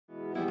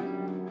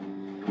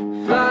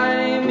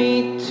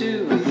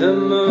the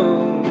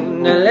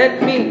moon and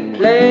let me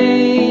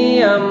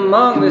play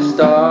among the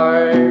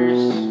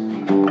stars.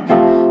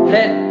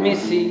 Let me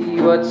see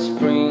what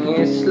spring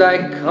is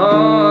like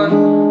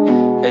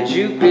on a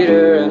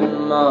Jupiter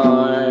and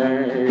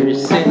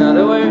Mars. In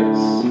other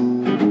words,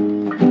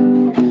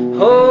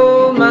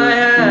 hold my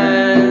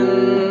hand.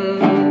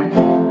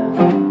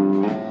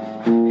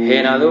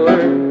 In other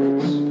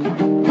words,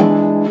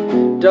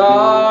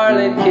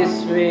 darling,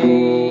 kiss me.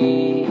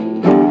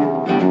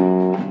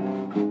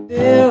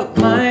 Fill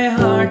my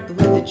heart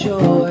with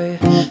joy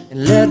and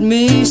let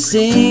me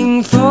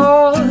sing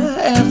forevermore.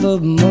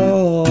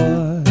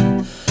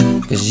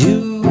 'Cause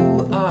you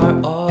are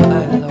all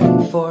I long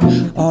for,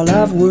 all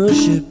I've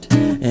worshipped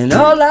and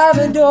all I've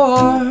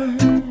adored.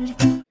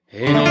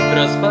 En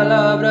otras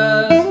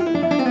palabras,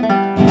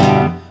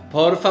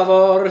 por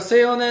favor, sé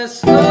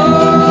honesto.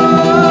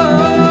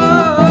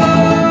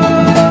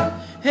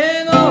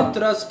 En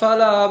otras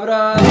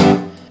palabras,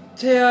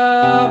 te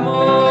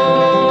amo.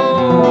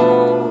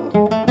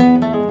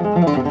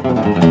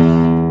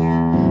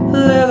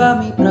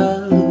 Leva-me pra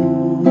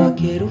lua,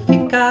 quero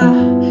ficar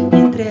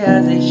entre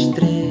as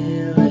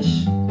estrelas.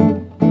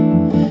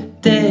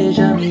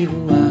 Deixa-me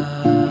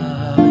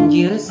voar em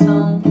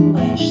direção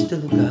a este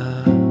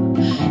lugar.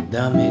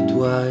 Dá-me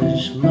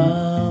tuas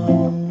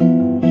mãos,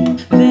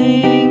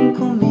 vem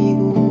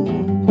comigo,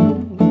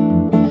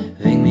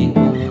 vem me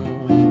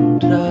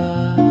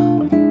encontrar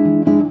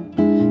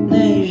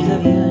nesta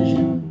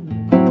viagem.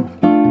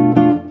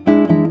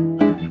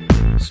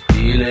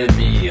 Spiele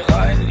mir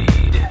ein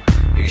Lied,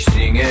 ich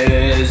singe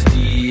es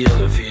dir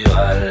für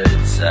alle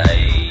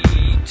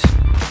Zeit.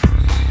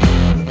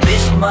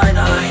 Bist mein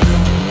Ein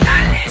und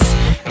alles,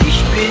 ich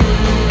bin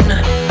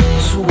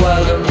zu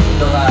allem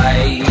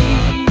bereit.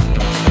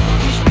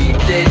 Ich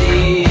bitte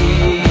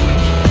dich,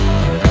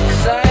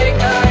 sei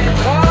kein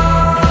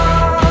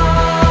Traum.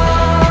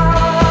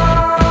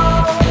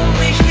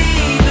 Ich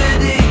liebe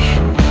dich,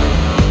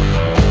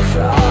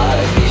 sag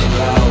ich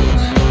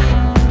laut.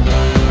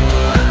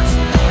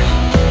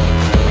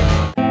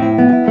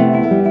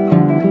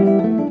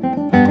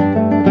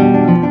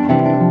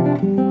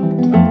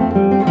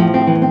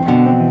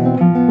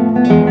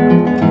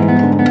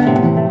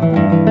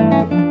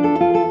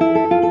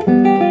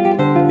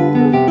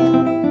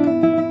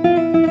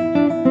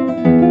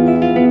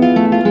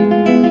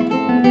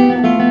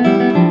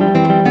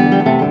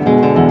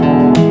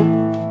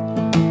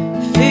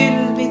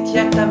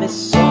 Med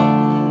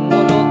sång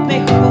och låt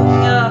mig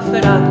sjunga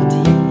för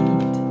alltid.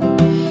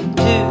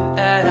 Du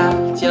är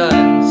allt jag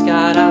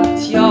önskar,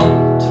 allt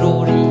jag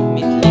tror i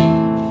mitt liv.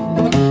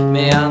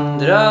 Med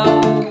andra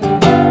ord,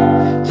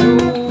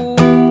 tro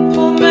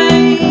på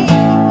mig.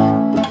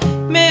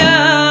 Med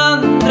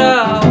andra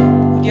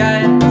ord, jag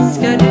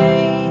älskar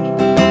dig.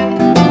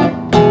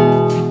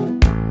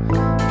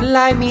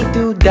 Fly me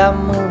to the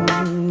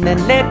moon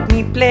and let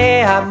me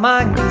play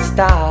among the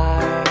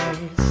stars.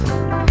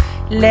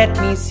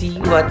 Let me see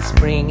what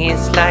spring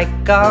is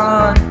like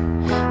on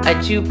a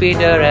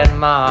Jupiter and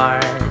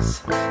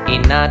Mars.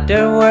 In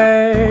other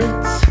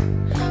words,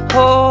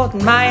 hold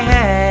my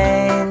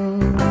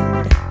hand.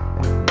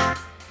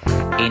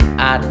 In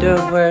other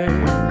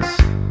words,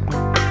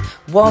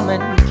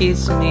 woman,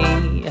 kiss me.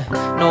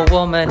 No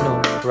woman, no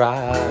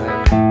cry.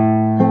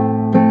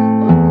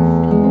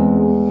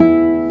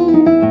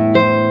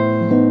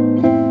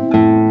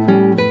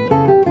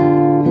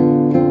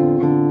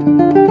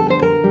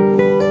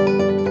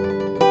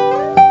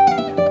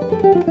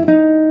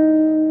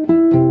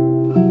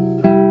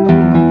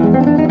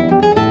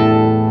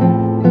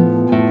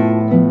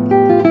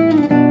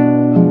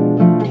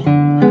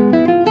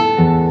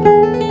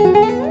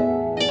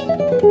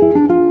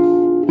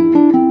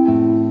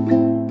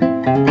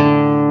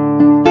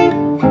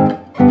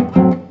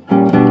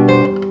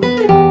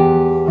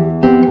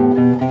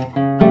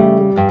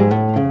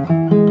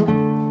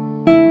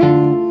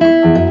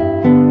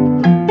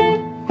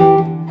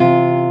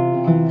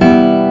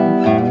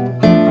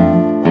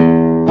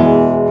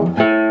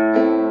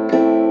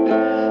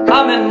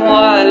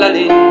 Amène-moi la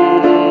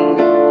lune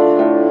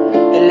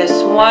et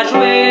laisse-moi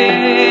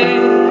jouer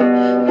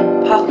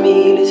parmi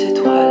les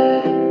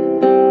étoiles.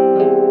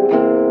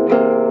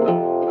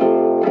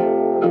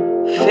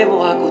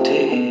 Fais-moi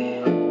goûter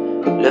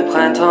le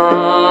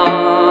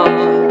printemps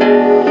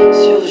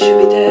sur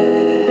Jupiter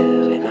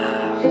et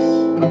Mars.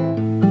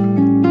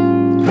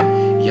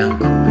 Yang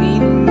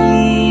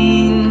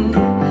kuingin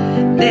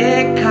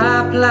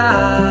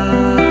dekaplah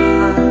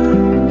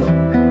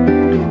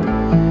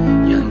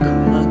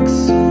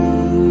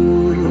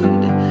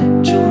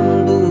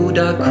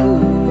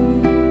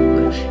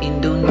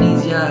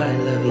Indonesia, I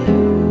love you.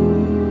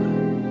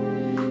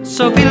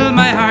 So fill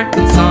my heart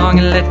with song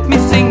and let me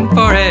sing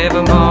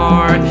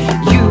forevermore.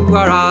 You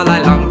are all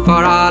I long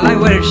for, all I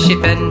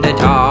worship and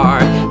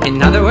adore.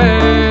 In other words,